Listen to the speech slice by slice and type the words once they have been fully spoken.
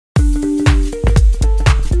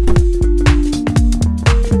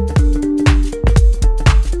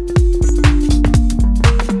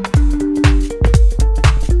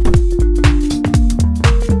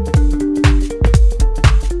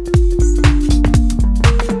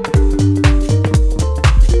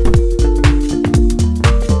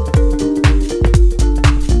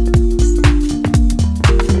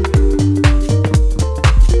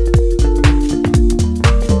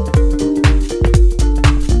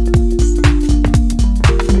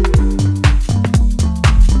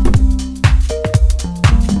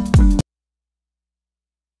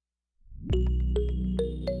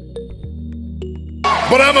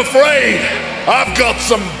but I'm afraid I've got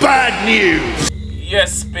some bad news.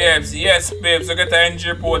 Yes, babes, yes, babes. I get an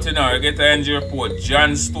injury report now. I get an injury report.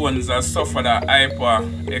 John Stones has suffered a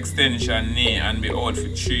hyper-extension knee and be out for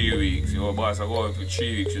 3 weeks. Your boss, I go out for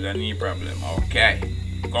 3 weeks with a knee problem. Okay.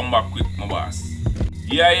 Come back quick, my boss.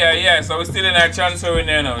 Yeah. So we're still in a transfer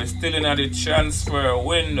window now. We're still in the transfer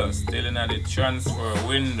window. Still in the transfer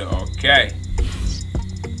window. Okay.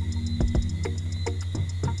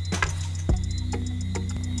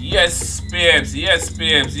 Yes, babes.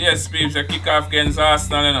 I kick off against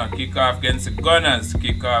Arsenal, you know. Kick off against the Gunners.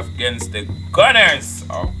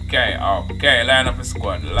 Okay. Line up the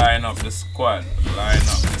squad.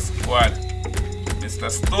 Mr.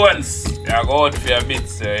 Stones, you go out for a bit,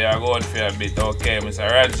 sir. Okay, Mr.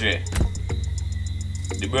 Rodri.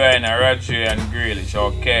 De Bruyne, Rodri, and Grealish.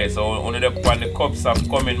 Okay, so only the cups are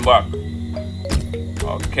coming back.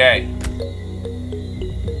 Okay.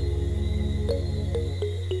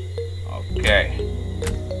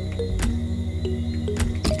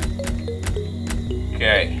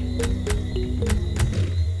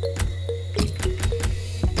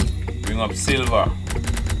 Bring up Silva.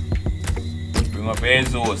 Bring up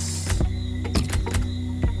Jesus.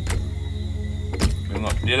 Bring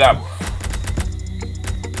up Dilap.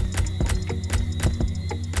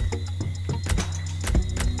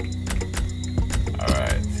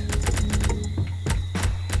 Alright.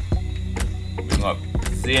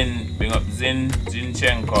 Bring up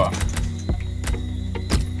Zinchenko.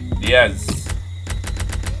 Diaz.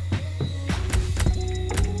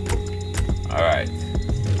 Alright.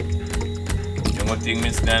 You want to think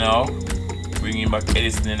Mr. now? Bring him back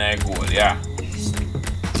Edison in a goal, yeah.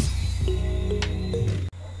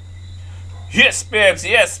 Yes, babes.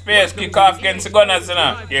 Kick off against the Gunners, you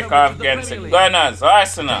know.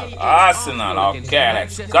 Arsenal. Okay,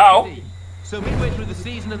 let's go.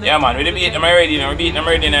 Yeah, man, we beat them already, you know. We beat them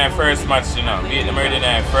already in our first match, you know. Beat them again,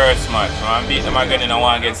 I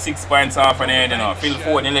want to get 6 points off on the end, you know. Phil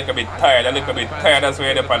Foden, you look a bit tired. That's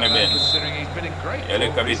why you're up on the bench. You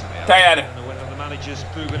look a bit tired.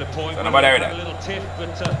 So nobody heard that.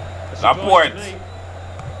 Laporte.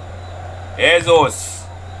 Jesus.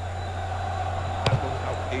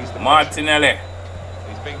 Martinelli.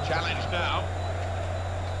 He's being challenged now.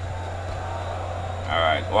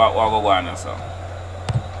 Alright, what go on now, so?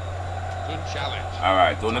 Good challenge.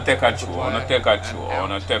 Alright, I want to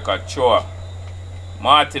take a chore.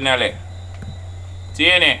 Martinelli.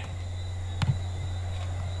 Tierney.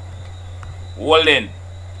 Walden.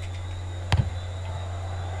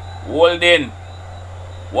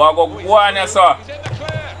 What go on now, so?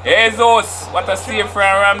 Jesus, what a save from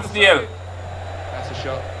Ramsdale. That's a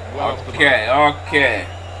shot. Well Okay.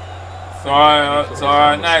 So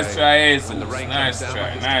nice try, Jesus. Nice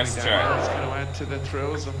try. It's going to add to the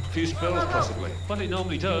thrills and a few spills, possibly. Well, it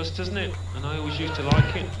normally does, doesn't it? And I always used to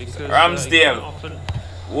like it because Ramsdale. Often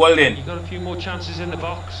Walden. you've got a few more chances in the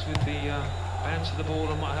box with the bounce of the ball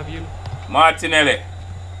and what have you. Martinelli.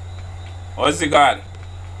 What's the guard?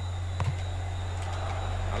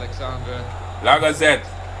 Alexander. Lacazette.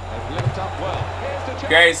 They've linked up well. Here's the chance.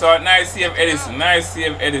 Okay, so nice save, Edison. Nice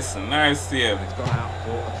save. It's gone out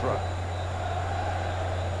for a throw.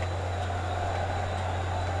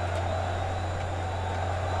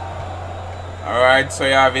 Alright, so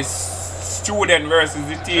you have a student versus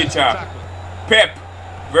the teacher. Pep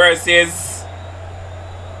versus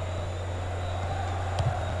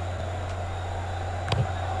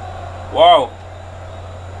wow.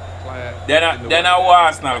 Then I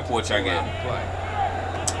Arsenal coach again.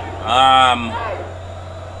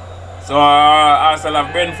 So Arsenal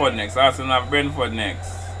have Brentford next.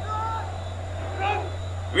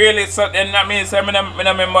 Really? So then that means I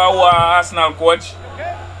remember who Arsenal coach.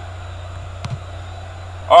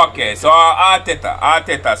 Okay, so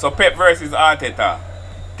Arteta. So Pep versus Arteta.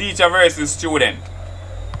 Teacher versus student.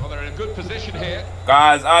 Well, they're in a good position here.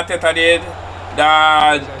 Because Arteta did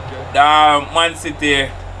the Man City.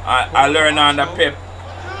 I learned under Pep.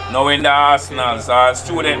 Now in the Arsenal. So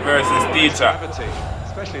student versus teacher.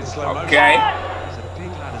 Okay.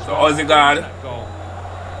 So Odegaard.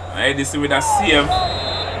 I this with a save.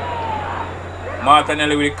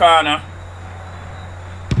 Martinelli with the corner.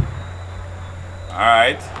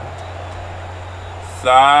 Alright.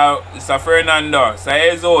 So it's a Fernando. So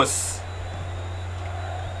Jesus.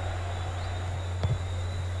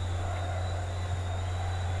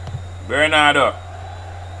 Bernardo.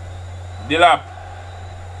 Dilap.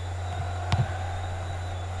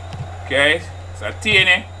 Okay. So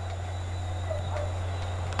Tierney.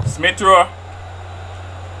 Smith Rowe.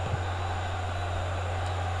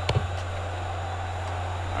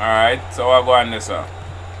 Alright, so what go on this, sir?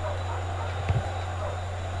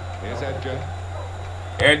 Here's Edgar.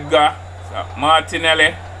 Edgar. So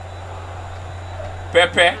Martinelli.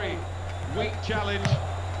 Pepe. Very weak challenge.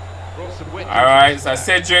 Brought some width. Alright, so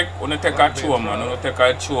Cedric, wanna take a chore, man. Wanna take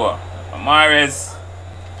a chore. Mahrez.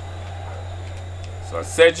 So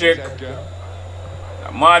Cedric.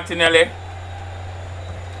 Martinelli.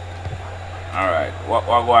 Alright, what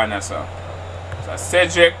going on, sir? So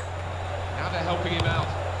Cedric. Now they're helping him out.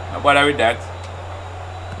 No bother with that.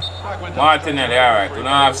 Martinelli, alright. Do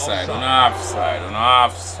not offside. Do not offside. Do not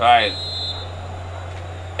offside.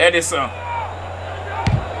 Edison.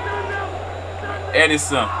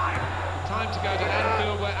 Edison. Time to go to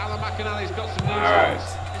Anfield where Alan McInally's got some news. Alright.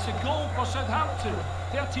 It's a goal for Southampton.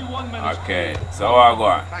 31 minutes. Okay, so what go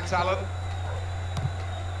on? Thanks, Alan.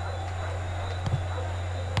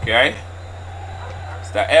 Okay. It's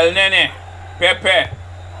the El Nene. Pepe.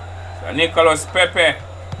 So Nicolas Pepe.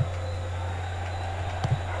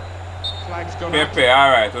 Flag's gone Pepe,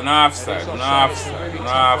 alright. Do not offside. Do not offside. Do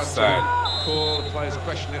not offside. Call, the players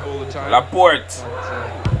question it all the time. Laporte.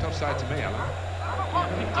 Tough side to me, Alan.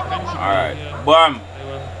 Alright. Bam.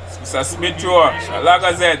 Mr. Smith Rowe.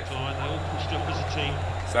 Lacazette.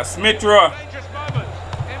 Mr. Smith Rowe. Dangerous moment.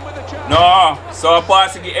 In with the chance. No. So I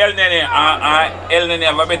pass to El Nene. El Nene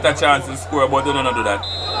have a better chance to score, but don't do that.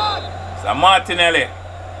 So Martinelli.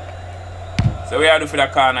 So we have to do for the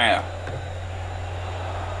corner here.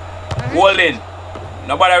 Holding.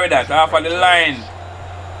 Nobody with that. Half of the line.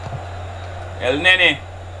 El Nene.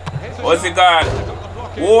 Odegaard.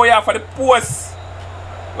 Oh yeah, for the post.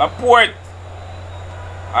 Laporte.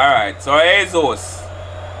 Alright, so Jesus.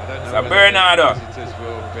 So Bernardo. Visitors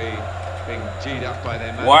will be being G'd up by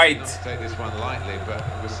their man. White. Not to take this one lightly, but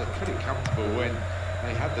it was pretty comfortable when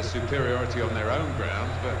they had the superiority on their own ground.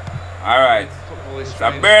 But alright. football is So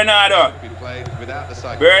strange. Bernardo. Should be played without the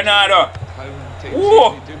psychology. Bernardo. Home teams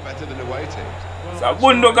Ooh. usually do better than away teams. So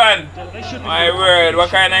Gundogan. My word, what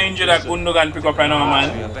kind of injury that Gundogan pick up right now,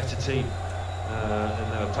 man? A better team.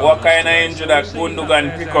 What kind of injury that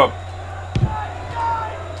Gundogan pick up?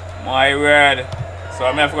 My word. So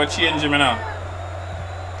I have to go change him now.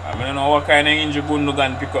 I don't know what kind of injury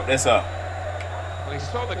Gundogan pick up this up. Well, he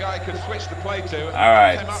saw the guy could switch the play to.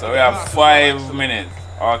 Alright, so we have 5 minutes.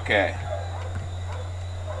 Okay.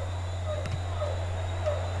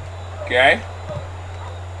 Okay.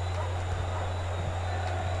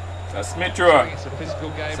 So Smith Rowe. It's a physical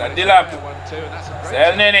game. So but it's a Dilap. fair one too, and that's a great So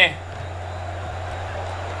El Nene.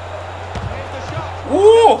 Here's the shot.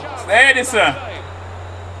 Woo! So Edison.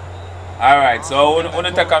 Alright, so I want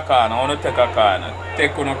to take a corner. I want to take a corner.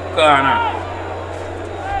 Take on a corner.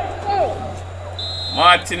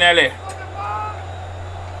 Martinelli.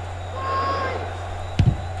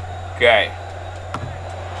 Okay.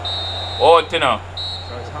 Oh, Tino.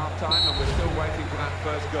 So it's half time, and we're still waiting for that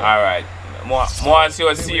first goal. Alright. More see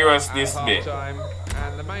how serious this At be. half-time,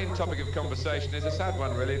 and the main topic of conversation is a sad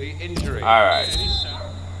one, really, the injury. Alright.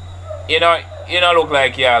 You know look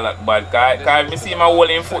like you look bad. Cause if I see him hold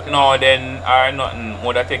him foot now, then or nothing,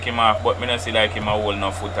 would I take him off, but I don't see like him hold no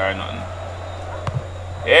foot or nothing.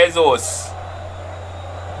 Jesus.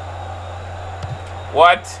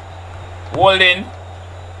 What? Holding.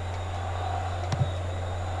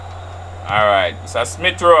 Alright, so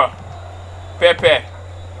Smith Rowe. Pepe.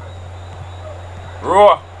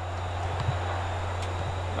 Rowe.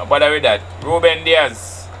 No bother with that. Ruben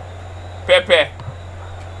Diaz. Pepe.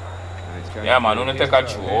 Yeah man, I want to take a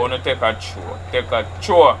chew. I want to take a chew. Take a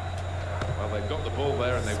chew. Well, they've got the ball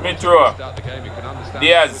there, and they want Smith to Rowe. start the game. You can understand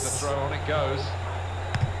Diaz. with the throw on it goes.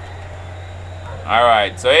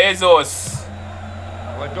 Alright, so Jesus.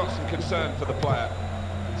 Well, they've got some concern for the player.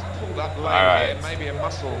 He's pulled up late Alright. here, maybe a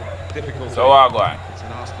muscle difficulty. So what going? It's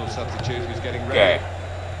an Arsenal substitute who's getting Okay. ready.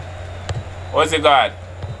 What's it got?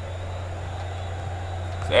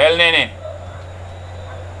 So El Nene.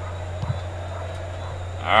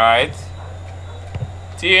 Alright.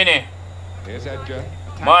 Tierney. Here's Edgar.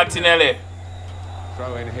 Martinelli.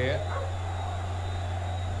 Throw in here.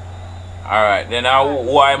 Alright, then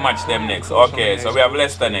who I match them next? Okay, so we have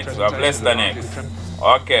Leicester next. We have Leicester next.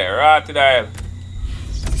 Okay, right to the hell.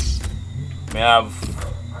 Me have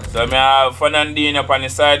Fernandinho up on the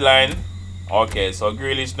sideline. Okay, so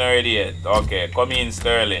Grealish not ready yet. Okay, come in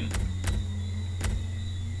Sterling.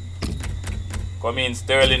 Come in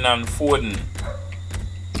Sterling and Foden.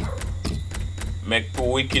 Make 2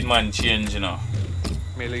 wicked man change, you know.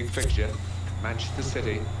 Premier League fixture. Manchester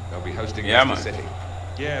City. They'll be hosting Yeah, Leicester man. City.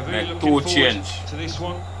 Yeah, really Make looking 2 forward change. to this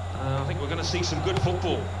one. I think we're going to see some good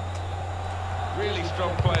football. Really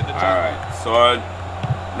strong play in the top. Alright, so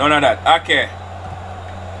none of that. Okay.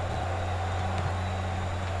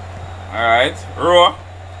 Alright, Rowe.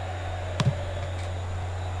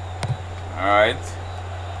 Alright.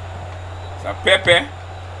 So Pepe.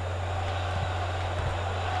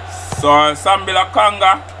 So Sambila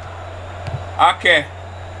Kanga. Okay.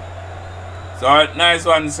 So nice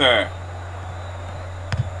one, sir.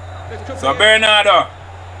 So Bernardo.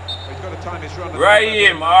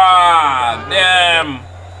 Raheem. Ah, damn.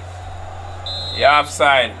 You're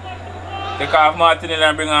offside. Take off Martinelli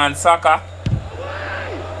and bring on Saka.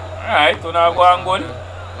 Alright, so now going good.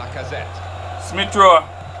 Smith Rowe.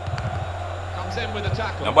 Comes in with a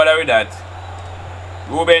tackle. No bother with that.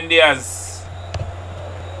 Ruben Diaz.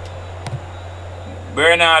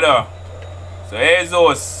 Bernardo. So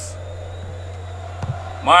Jesus.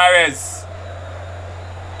 Mahrez.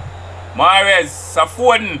 So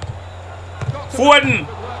Foden.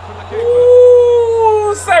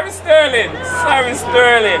 Ooh, sorry Sterling.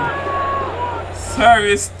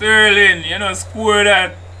 You know, score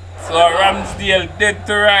that. So Ramsdale dead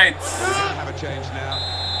to rights. Have a change now.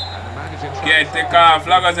 And the manager Okay, take off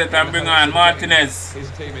Lacazette and bring on Martinez.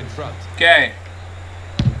 his team in front. Okay.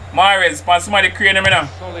 Mahrez, pass somebody crane him now.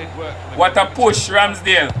 Solid work. What a push,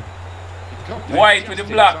 Ramsdale. White with the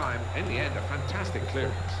black. In the end, a fantastic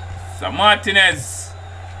clearance. So Martinez.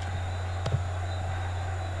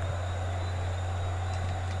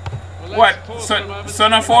 What?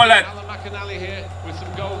 Son of all that? Alan McInally here with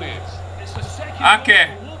some goal news. It's the second Okay.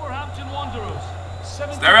 goal for Wolverhampton Wanderers. So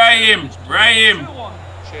Raheem.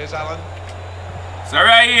 Cheers, Alan. So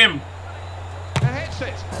Raheem. And hits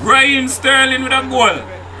it. Raheem Sterling with a goal.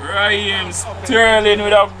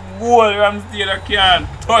 Ramsdale can't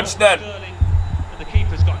touch that. Sterling, and the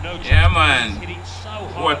keeper's got no chance. Yeah, man. Hit it so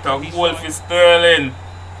hard What a from his goal side. for Sterling.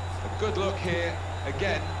 A good look here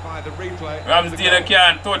again by the replay. Ramsdale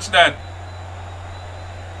can't touch that.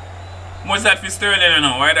 What's that for Sterling, you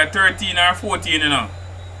know? Either 13 or 14, you know?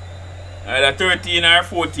 Either 13 or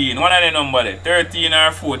 14. One of the number there. 13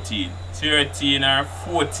 or 14. 13 or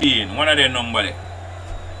 14. One of the number there.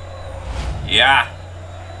 Yeah.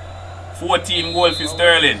 14 goal for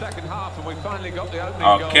Sterling. Second half, and we finally got the opening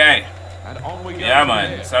goal. Okay. And on we go. Yeah, from man.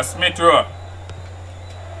 here. So Smith Rowe.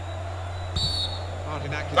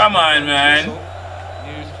 Martinakis Come on, man.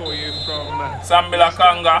 News for you from Sambila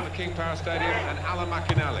Kanga. the King Power Stadium and Alan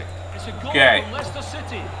McInally. It's a goal Okay. from Leicester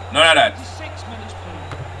City. None of that. 6 minutes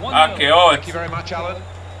played. 1-0. Okay, out. Thank you very much, Alan.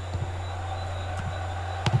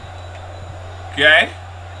 Okay.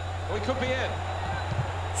 We could be in.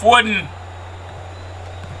 Foden.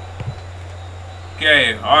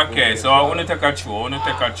 Okay, so I want to take a throw.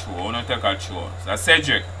 So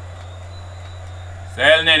Cedric. So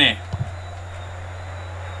El Nene.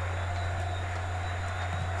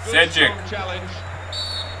 Good, Cedric. strong challenge.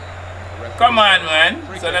 Come on,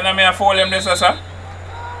 man. So then I may foul him this, sir.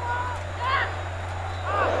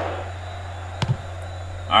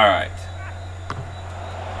 Alright.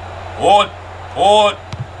 Hold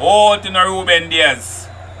in a Ruben Diaz.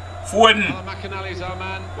 Foden. Alan McInally's our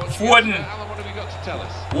man. What's Foden. Alan, what have you got to tell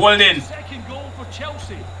us? Holding. Second goal for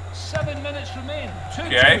Chelsea. 7 minutes remain. 2-2.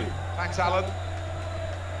 Okay. Thanks, Alan.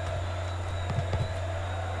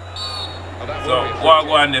 Oh, that So will be a free what kick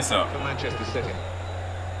go on this up? for Manchester City.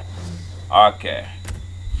 Okay.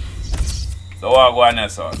 So what go on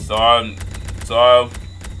this up?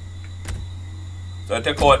 So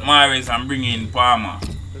take out Mahrez and bring in Palmer.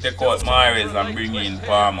 Take out Mahrez and bring in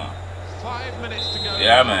Palmer. 5 minutes to go.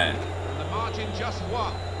 Yeah, man. And the margin just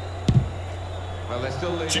one. Well, they're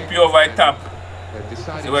still leading. Chip you over the top. They've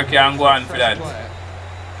decided So we to can use go a on for fresh that. player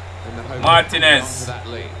in the hope of Martinez. holding on to that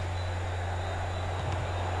lead.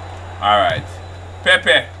 Alright.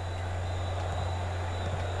 Pepe.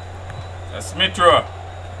 So Smith Rowe.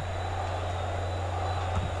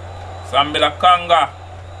 Sambila Kanga.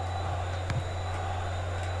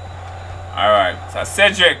 Alright. So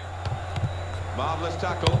Cedric. Marvellous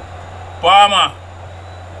tackle. Palmer.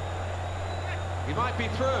 He might be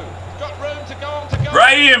through. He's got room to go on to go.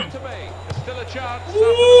 Raheem. To me. There's still a chance.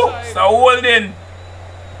 Ooh, After the save. so holding.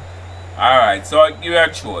 Alright, so give it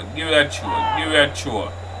a throw.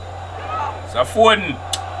 So Foden.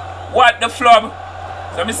 What the flub?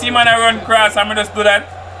 So me see man I run cross and me just do that.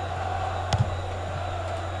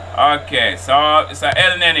 Okay, so it's a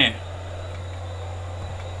El Nene.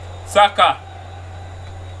 Saka.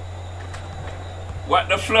 What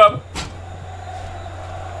the flub?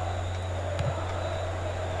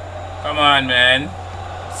 Come on, man.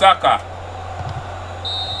 Saka.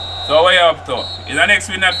 So what you up to? Is the next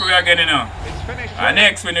win that for you again, you know? It's finished. And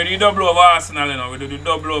next win, we do the double over Arsenal, you know. We do the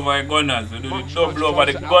double over the Gunners. We do the double over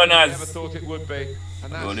the Never Gunners. thought it would be.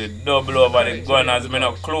 And We that's do the double over the Gunners. We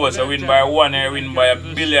not close. You win by 1 and you win by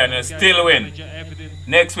 1 billion. You still win.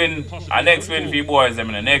 Next win, next win for you boys. I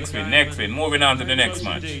mean, next win. Moving on to the next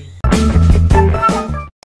match.